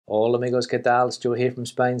Hola amigos, ¿qué tal? Stuart here from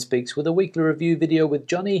Spain Speaks with a weekly review video with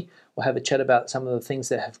Johnny. We'll have a chat about some of the things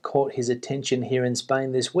that have caught his attention here in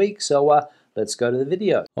Spain this week. So let's go to the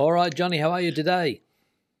video. All right, Johnny, how are you today?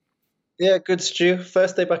 Yeah, good, Stu.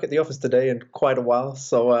 First day back at the office today in quite a while,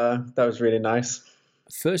 so that was really nice.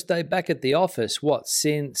 First day back at the office, what,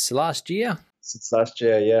 since last year? Since last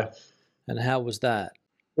year, yeah. And how was that?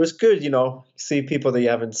 It was good, see people that you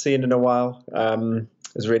haven't seen in a while. It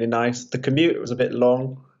was really nice. The commute was a bit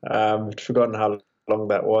long. I'd forgotten how long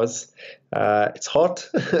that was. It's hot,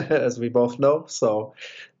 as we both know, so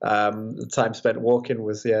the time spent walking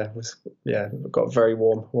got very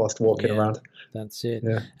warm whilst walking around. That's it.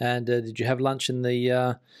 Yeah. And did you have lunch in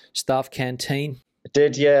the staff canteen? I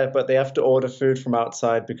did, yeah, but they have to order food from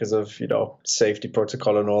outside because of, safety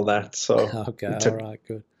protocol and all that. So Okay, all right,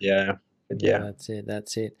 good. Yeah. That's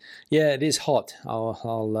it. Yeah, it is hot.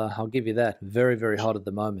 I'll give you that. Very, very hot at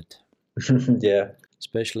the moment. Yeah.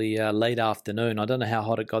 Especially late afternoon. I don't know how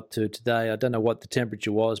hot it got to today. I don't know what the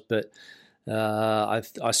temperature was, but I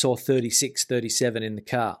saw 36, 37 in the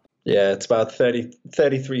car. Yeah, it's about 30,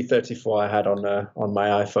 33, 34 I had on my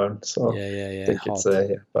iPhone. So yeah. I think it's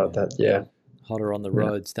about that, yeah. Hotter on the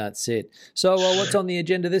roads, that's it. So what's on the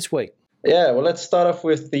agenda this week? Yeah, well, let's start off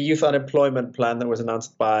with the youth unemployment plan that was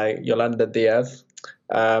announced by Yolanda Diaz.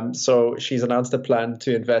 So she's announced a plan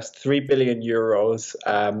to invest 3 billion euros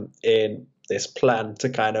in this plan to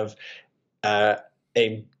kind of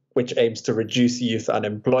aims to reduce youth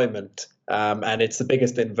unemployment. And it's the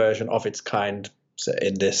biggest inversion of its kind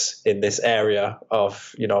in this area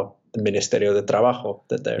of, the Ministerio de Trabajo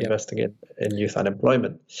that they're investing in youth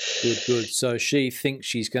unemployment. Good. So she thinks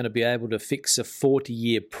she's going to be able to fix a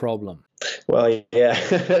 40-year problem. Well, yeah,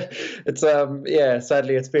 it's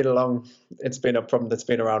sadly it's been a problem that's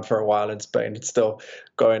been around for a while in Spain. It's still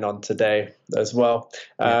going on today as well.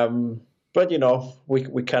 But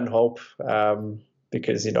we can hope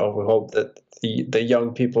because we hope that the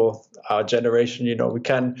young people, our generation, we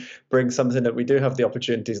can bring something, that we do have the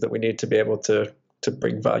opportunities that we need to be able to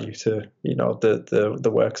bring value to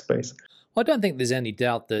the workspace. I don't think there's any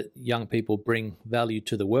doubt that young people bring value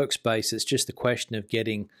to the workspace. It's just a question of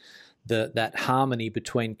getting that harmony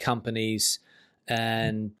between companies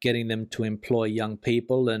and getting them to employ young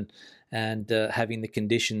people and having the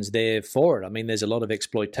conditions there for it. I mean, there's a lot of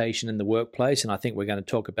exploitation in the workplace, and I think we're going to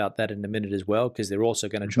talk about that in a minute as well, because they're also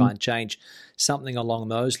going to try and change something along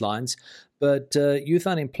those lines. But youth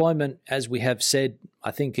unemployment, as we have said, I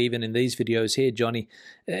think even in these videos here, Johnny,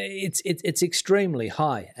 it's extremely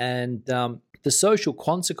high, and the social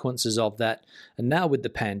consequences of that, and now with the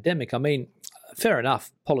pandemic, I mean, fair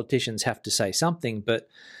enough, politicians have to say something, but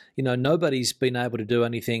nobody's been able to do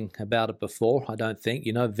anything about it before, I don't think,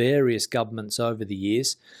 various governments over the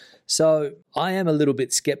years. So I am a little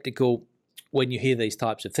bit skeptical when you hear these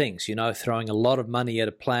types of things, throwing a lot of money at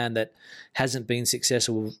a plan that hasn't been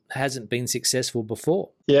successful before.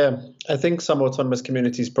 Yeah, I think some autonomous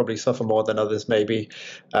communities probably suffer more than others. Maybe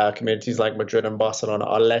communities like Madrid and Barcelona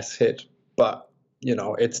are less hit, but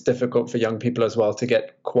it's difficult for young people as well to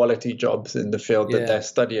get quality jobs in the field that they're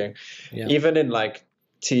studying. Yeah. Even in like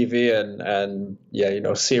TV and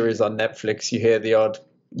series on Netflix, you hear the odd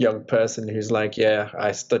young person who's like,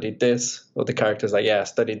 I studied this, or the character's like, I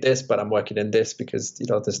studied this, but I'm working in this because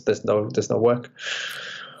there's no work.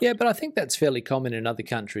 Yeah, but I think that's fairly common in other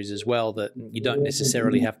countries as well, that you don't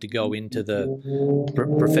necessarily have to go into the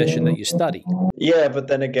profession that you study. Yeah, but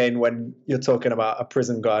then again, when you're talking about a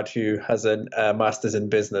prison guard who has a master's in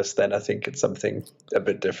business, then I think it's something a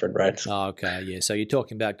bit different, right? Oh, okay, yeah. So you're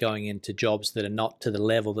talking about going into jobs that are not to the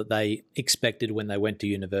level that they expected when they went to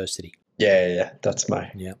university. Yeah, that's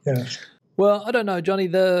my... Yeah. Well, I don't know, Johnny,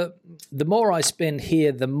 the more I spend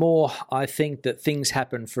here, the more I think that things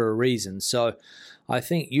happen for a reason. So I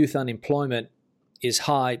think youth unemployment is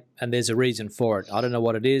high and there's a reason for it. I don't know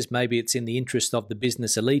what it is. Maybe it's in the interest of the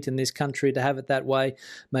business elite in this country to have it that way.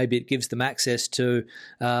 Maybe it gives them access to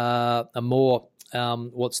a more... a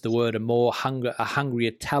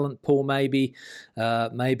hungrier talent pool, maybe.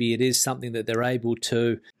 Maybe it is something that they're able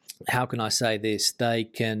to, how can I say this? They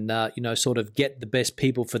can, sort of get the best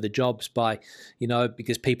people for the jobs by,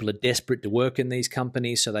 because people are desperate to work in these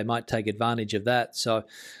companies, so they might take advantage of that. So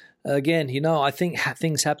again, I think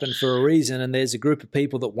things happen for a reason, and there's a group of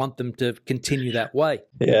people that want them to continue that way.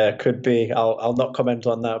 Yeah, it could be. I'll not comment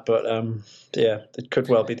on that, but it could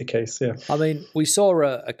well be the case. Yeah. I mean, we saw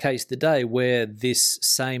a case today where this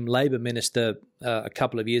same Labor minister a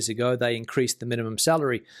couple of years ago, they increased the minimum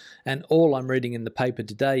salary, and all I'm reading in the paper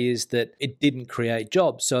today is that it didn't create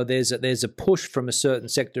jobs. So there's a push from a certain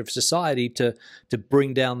sector of society to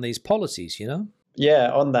bring down these policies.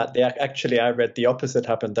 Yeah, on that, I read the opposite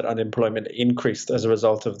happened, that unemployment increased as a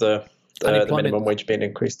result of the minimum wage being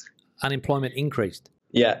increased. Unemployment increased.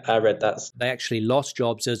 Yeah, I read that. They actually lost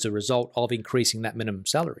jobs as a result of increasing that minimum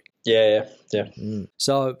salary. Yeah.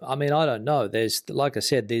 So, I mean, I don't know. There's, like I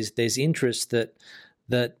said, there's interests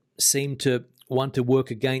that seem to want to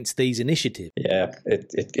work against these initiatives. Yeah,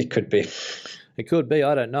 it could be. It could be.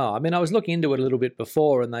 I don't know. I mean, I was looking into it a little bit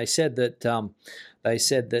before, and they said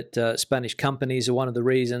that Spanish companies are one of the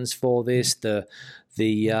reasons for this. The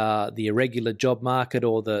irregular job market,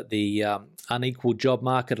 or the unequal job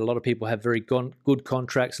market. A lot of people have very good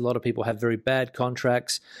contracts. A lot of people have very bad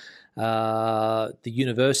contracts. The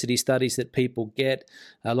university studies that people get,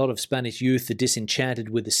 a lot of Spanish youth are disenchanted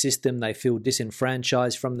with the system. They feel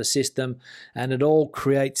disenfranchised from the system, and it all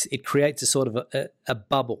creates a sort of a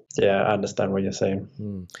bubble. Yeah, I understand what you're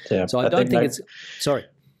saying. Yeah. So I don't think it's... Sorry.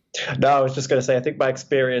 No, I was just going to say, I think my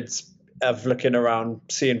experience of looking around,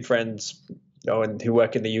 seeing friends, and who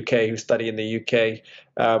work in the UK, who study in the UK,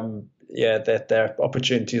 their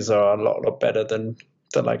opportunities are a lot better than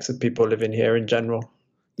the likes of people living here in general.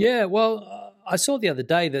 Yeah, well, I saw the other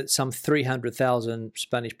day that some 300,000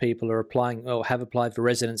 Spanish people are applying or have applied for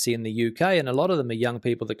residency in the UK, and a lot of them are young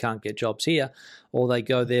people that can't get jobs here, or they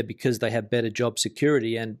go there because they have better job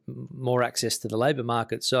security and more access to the labour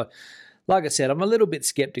market. So, like I said, I'm a little bit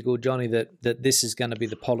sceptical, Johnny, that this is going to be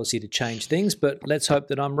the policy to change things, but let's hope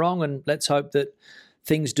that I'm wrong, and let's hope that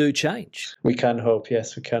things do change. We can hope,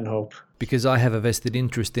 yes, we can hope. Because I have a vested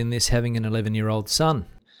interest in this, having an 11-year-old son.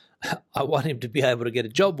 I want him to be able to get a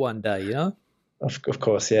job one day, you know? Of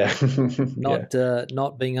course, yeah.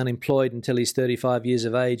 Not being unemployed until he's 35 years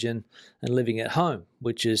of age and living at home,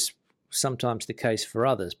 which is sometimes the case for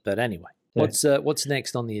others. But anyway, what's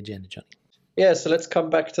next on the agenda, Johnny? Yeah, so let's come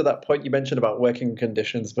back to that point you mentioned about working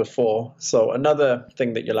conditions before. So another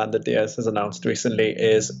thing that Yolanda Diaz has announced recently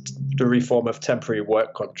is the reform of temporary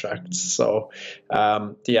work contracts. So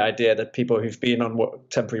the idea that people who've been on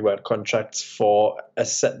temporary work contracts for a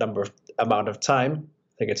set amount of time,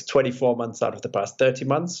 I think it's 24 months out of the past 30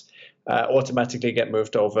 months, automatically get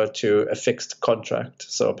moved over to a fixed contract,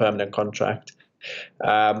 so a permanent contract.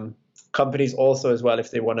 Companies also, as well,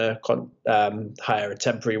 if they want to hire a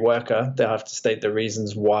temporary worker, they'll have to state the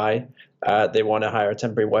reasons why they want to hire a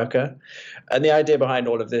temporary worker. And the idea behind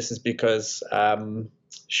all of this is because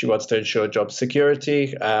she wants to ensure job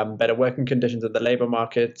security, better working conditions in the labor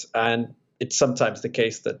market, and it's sometimes the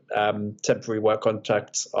case that temporary work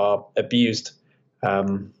contracts are abused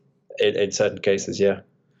in certain cases, yeah.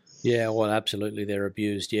 Yeah, well, absolutely, they're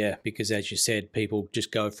abused, yeah, because as you said, people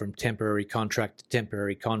just go from temporary contract to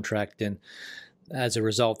temporary contract, and as a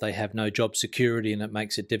result, they have no job security, and it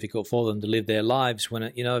makes it difficult for them to live their lives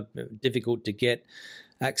when difficult to get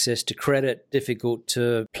access to credit, difficult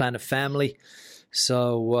to plan a family.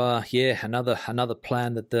 So, another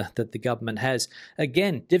plan that the government has.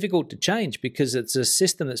 Again, difficult to change because it's a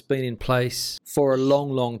system that's been in place for a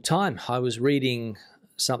long, long time. I was reading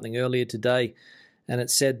something earlier today, and it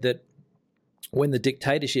said that when the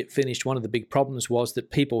dictatorship finished, one of the big problems was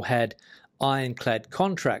that people had ironclad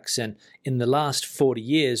contracts. And in the last 40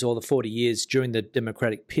 years, or the 40 years during the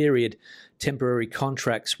democratic period, temporary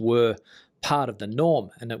contracts were part of the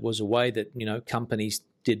norm. And it was a way that, companies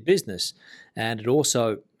did business. And it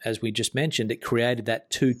also, as we just mentioned, it created that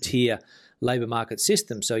two-tier labour market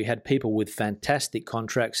system. So you had people with fantastic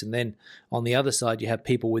contracts, and then on the other side you have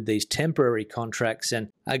people with these temporary contracts. And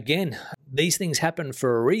again, these things happen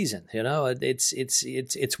for a reason.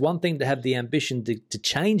 It's one thing to have the ambition to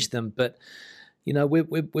change them, but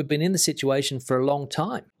we've been in the situation for a long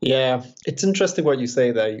time. Yeah, it's interesting what you say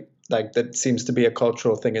there. Like, that seems to be a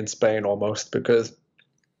cultural thing in Spain almost, because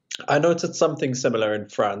I noticed something similar in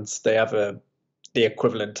France. They have the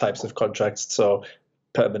equivalent types of contracts, so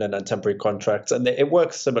permanent and temporary contracts, and it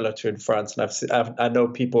works similar to in France. And I know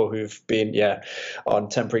people who've been on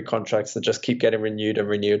temporary contracts that just keep getting renewed,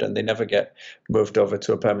 and they never get moved over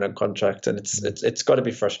to a permanent contract, and it's got to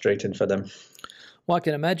be frustrating for them. Well, I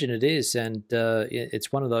can imagine it is, and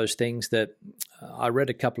it's one of those things that I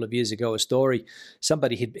read a couple of years ago, a story.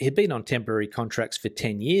 Somebody had been on temporary contracts for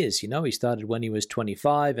 10 years. He started when he was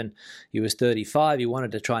 25 and he was 35. He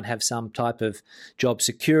wanted to try and have some type of job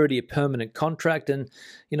security, a permanent contract, and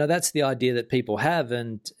that's the idea that people have.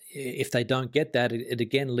 And if they don't get that, it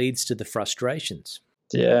again leads to the frustrations.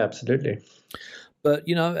 Yeah, absolutely. But,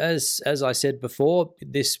 as I said before,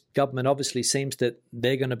 this government obviously seems that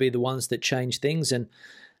they're going to be the ones that change things, and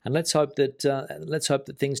let's hope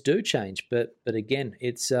that things do change. But again,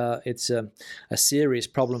 it's a serious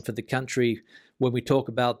problem for the country when we talk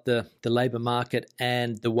about the labour market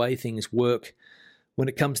and the way things work when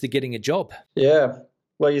it comes to getting a job. Yeah.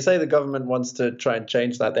 Well, you say the government wants to try and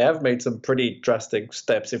change that. They have made some pretty drastic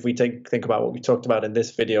steps. If we think about what we talked about in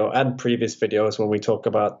this video and previous videos, when we talk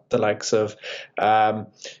about the likes of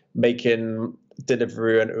making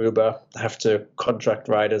Deliveroo and Uber have to contract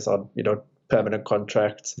riders on, permanent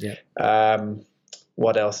contracts. Yeah.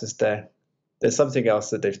 What else is there? There's something else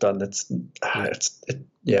that they've done that's,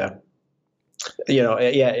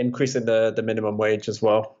 increasing the minimum wage as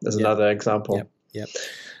well. There's another example. Yep.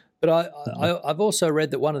 But I've also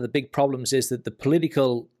read that one of the big problems is that the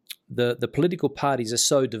political parties are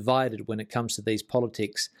so divided when it comes to these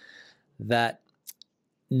politics that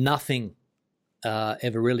nothing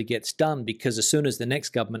ever really gets done, because as soon as the next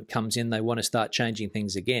government comes in, they want to start changing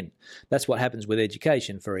things again. That's what happens with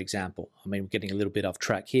education, for example. I mean, we're getting a little bit off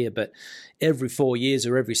track here, but every 4 years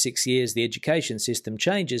or every 6 years, the education system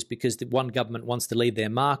changes because the one government wants to leave their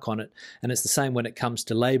mark on it. And it's the same when it comes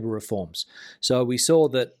to labour reforms. So we saw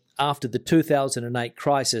that after the 2008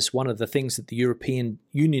 crisis, one of the things that the European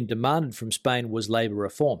Union demanded from Spain was labour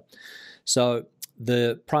reform. So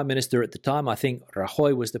the Prime Minister at the time, I think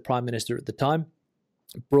Rajoy was the Prime Minister at the time,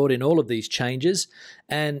 brought in all of these changes.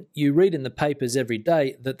 And you read in the papers every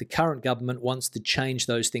day that the current government wants to change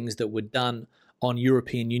those things that were done on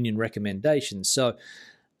European Union recommendations. So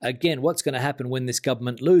again, what's going to happen when this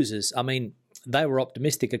government loses? I mean, they were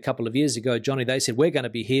optimistic a couple of years ago, Johnny. They said, we're going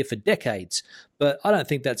to be here for decades. But I don't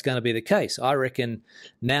think that's going to be the case. I reckon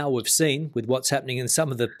now we've seen with what's happening in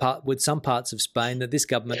some parts of Spain that this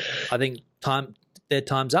government, I think their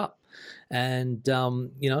time's up. And,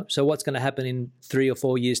 so what's going to happen in 3 or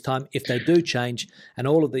 4 years' time if they do change and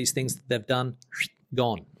all of these things that they've done,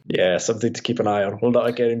 gone? Yeah, something to keep an eye on. We'll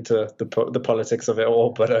not get into the politics of it all,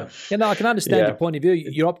 but I can understand your point of view.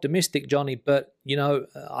 You're optimistic, Johnny, but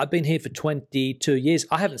I've been here for 22 years.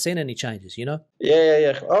 I haven't seen any changes. Yeah.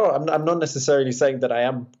 Oh, I'm not necessarily saying that I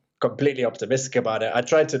am completely optimistic about it. I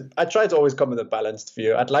try to always come with a balanced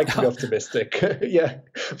view. I'd like to be optimistic. Yeah,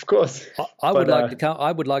 of course. I would like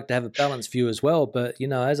to have a balanced view as well. But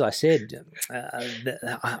as I said,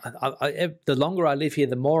 the longer I live here,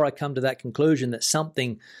 the more I come to that conclusion that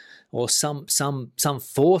something or some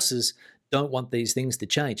forces don't want these things to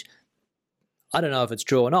change. I don't know if it's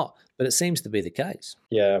true or not, but it seems to be the case.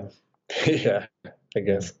 Yeah. Yeah. I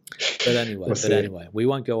guess. But anyway, we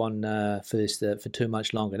won't go on for this for too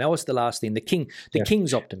much longer. Now, what's the last thing? The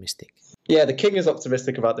king's optimistic. Yeah, the king is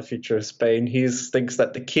optimistic about the future of Spain. He thinks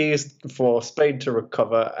that the key is for Spain to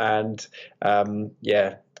recover and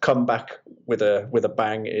come back with a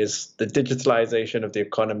bang is the digitalization of the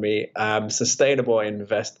economy, sustainable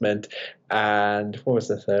investment, and what was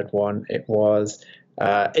the third one? It was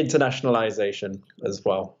internationalization as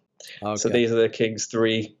well. Okay. So these are the king's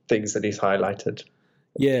 3 things that he's highlighted.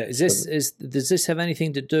 Yeah, does this have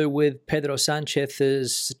anything to do with Pedro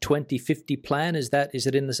Sanchez's 2050 plan? Is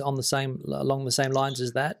it along the same lines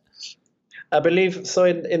as that? I believe so.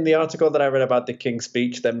 In the article that I read about the King's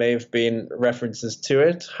speech, there may have been references to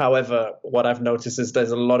it. However, what I've noticed is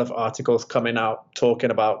there's a lot of articles coming out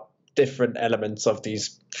talking about different elements of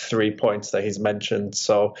these 3 points that he's mentioned.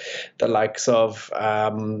 So the likes of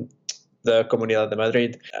the Comunidad de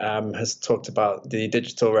Madrid has talked about the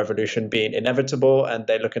digital revolution being inevitable, and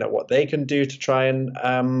they're looking at what they can do to try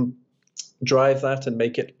and drive that and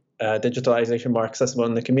make it digitalization more accessible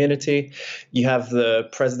in the community. You have the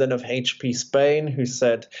president of HP Spain who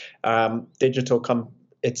said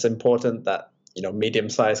it's important that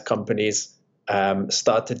medium-sized companies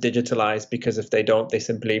start to digitalize, because if they don't, they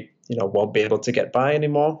simply won't be able to get by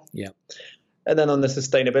anymore. Yeah. And then on the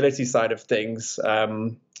sustainability side of things,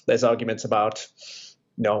 there's arguments about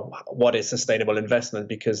what is sustainable investment,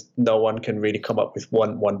 because no one can really come up with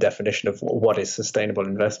one definition of what is sustainable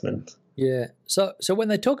investment. Yeah. So when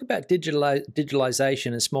they talk about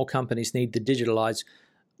digitalization and small companies need to digitalize,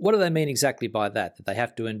 what do they mean exactly by that? That they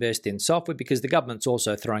have to invest in software? Because the government's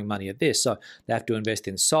also throwing money at this. So they have to invest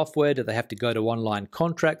in software. Do they have to go to online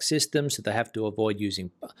contract systems? Do they have to avoid using?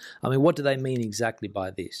 I mean, what do they mean exactly by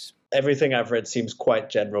this? Everything I've read seems quite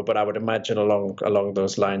general, but I would imagine along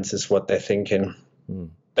those lines is what they're thinking.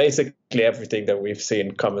 Basically, everything that we've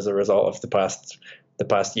seen come as a result of the past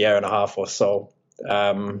year and a half or so.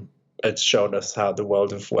 It's shown us how the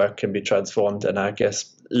world of work can be transformed, and I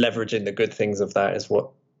guess leveraging the good things of that is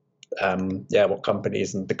what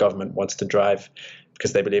companies and the government wants to drive,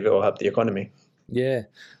 because they believe it will help the economy. Yeah.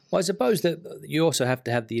 Well, I suppose that you also have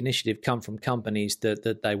to have the initiative come from companies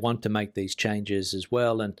that they want to make these changes as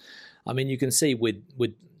well. And I mean, you can see with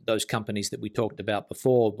those companies that we talked about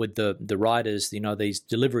before with the riders, these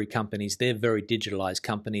delivery companies, they're very digitalized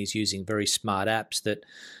companies using very smart apps that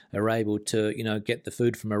are able to, get the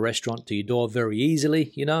food from a restaurant to your door very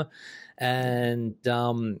easily, and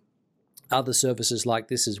other services like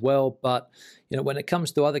this as well. But, when it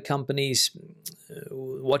comes to other companies,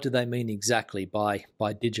 what do they mean exactly by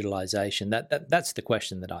digitalization? That's the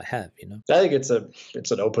question that I have, I think it's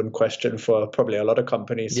an open question for probably a lot of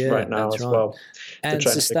companies right now as well. And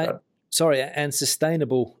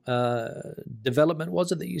sustainable development,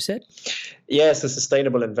 was it that you said? Yeah, it's a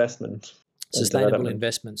sustainable investment. Sustainable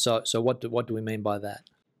investment. So what do we mean by that?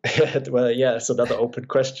 Well, yeah, it's another open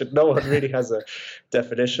question. No one really has a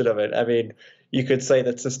definition of it. I mean, you could say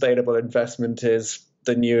that sustainable investment is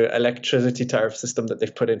the new electricity tariff system that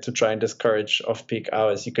they've put in to try and discourage off-peak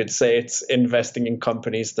hours. You could say it's investing in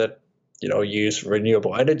companies that, use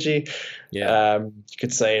renewable energy. Yeah. You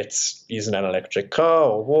could say it's using an electric car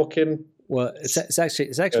or walking. Well, it's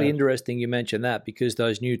actually interesting you mentioned that, because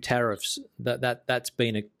those new tariffs that's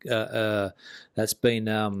been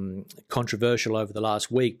controversial over the last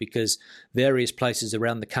week, because various places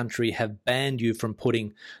around the country have banned you from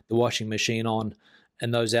putting the washing machine on in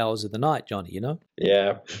those hours of the night, Johnny.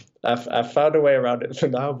 Yeah, I've found a way around it for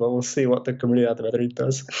now, but we'll see what the Comunidad de Madrid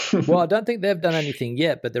does. Well, I don't think they've done anything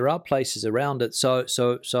yet, but there are places around it. So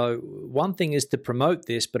one thing is to promote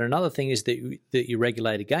this, but another thing is that you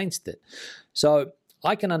regulate against it. So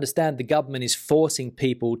I can understand the government is forcing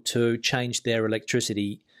people to change their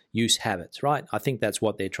electricity use habits, right? I think that's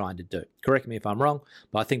what they're trying to do. Correct me if I'm wrong,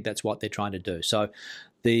 but I think that's what they're trying to do. So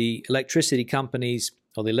the electricity companies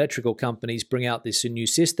or the electrical companies bring out this new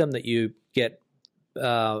system that you get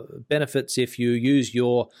benefits if you use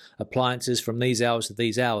your appliances from these hours to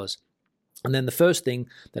these hours. And then the first thing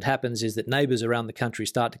that happens is that neighbors around the country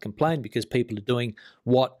start to complain because people are doing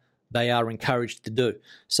what they are encouraged to do.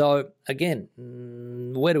 So again,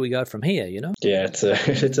 where do we go from here? Yeah, it's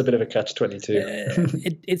a bit of a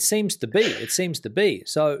catch-22. It seems to be. It seems to be.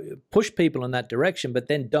 So push people in that direction, but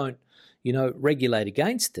then don't regulate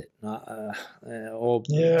against it, or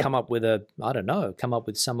come up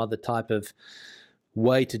with some other type of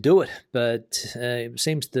way to do it. But it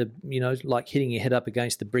seems to, like hitting your head up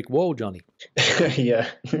against the brick wall, Johnny. Yeah,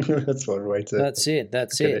 that's one way to. That's it.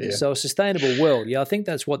 Yeah. So a sustainable world. Yeah, I think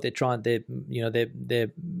that's what they're trying.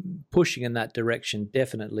 They're pushing in that direction,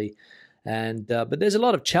 definitely. And but there's a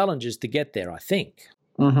lot of challenges to get there, I think.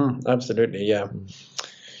 Mm-hmm. Absolutely. Yeah.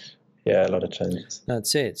 Yeah, a lot of changes.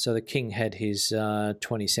 That's it. So the king had his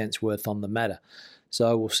 20 cents worth on the matter.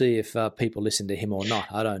 So we'll see if people listen to him or not.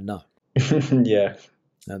 I don't know. Yeah.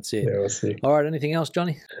 That's it. Yeah, we'll see. All right, anything else,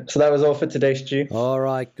 Johnny? So that was all for today, Stu. All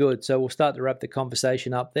right, good. So we'll start to wrap the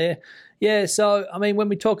conversation up there. Yeah, so, when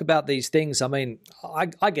we talk about these things, I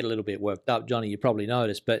get a little bit worked up, Johnny, you probably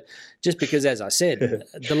noticed, but just because, as I said,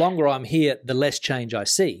 the longer I'm here, the less change I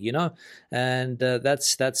see, and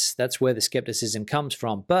that's where the skepticism comes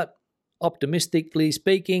from. But optimistically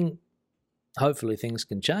speaking, hopefully things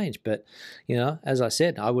can change. But, as I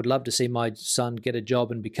said, I would love to see my son get a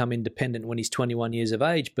job and become independent when he's 21 years of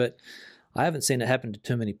age, but I haven't seen it happen to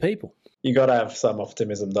too many people. You got to have some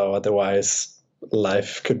optimism, though. Otherwise,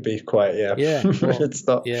 life could be quite, well, it's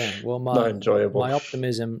not, not enjoyable. My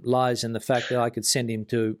optimism lies in the fact that I could send him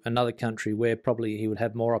to another country where probably he would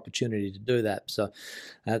have more opportunity to do that. So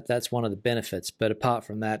that's one of the benefits. But apart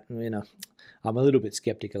from that, I'm a little bit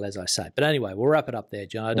skeptical, as I say. But anyway, we'll wrap it up there,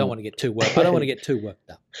 John. I don't want to get too worked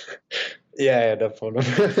up. Yeah, no problem.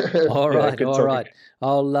 All right.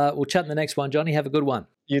 We'll chat in the next one, Johnny. Have a good one.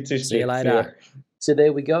 You too, Steve. See you later. So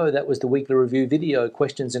there we go. That was the weekly review video.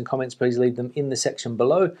 Questions and comments, please leave them in the section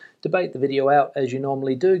below. Debate the video out as you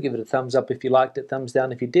normally do. Give it a thumbs up if you liked it, thumbs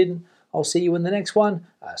down if you didn't. I'll see you in the next one.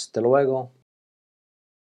 Hasta luego.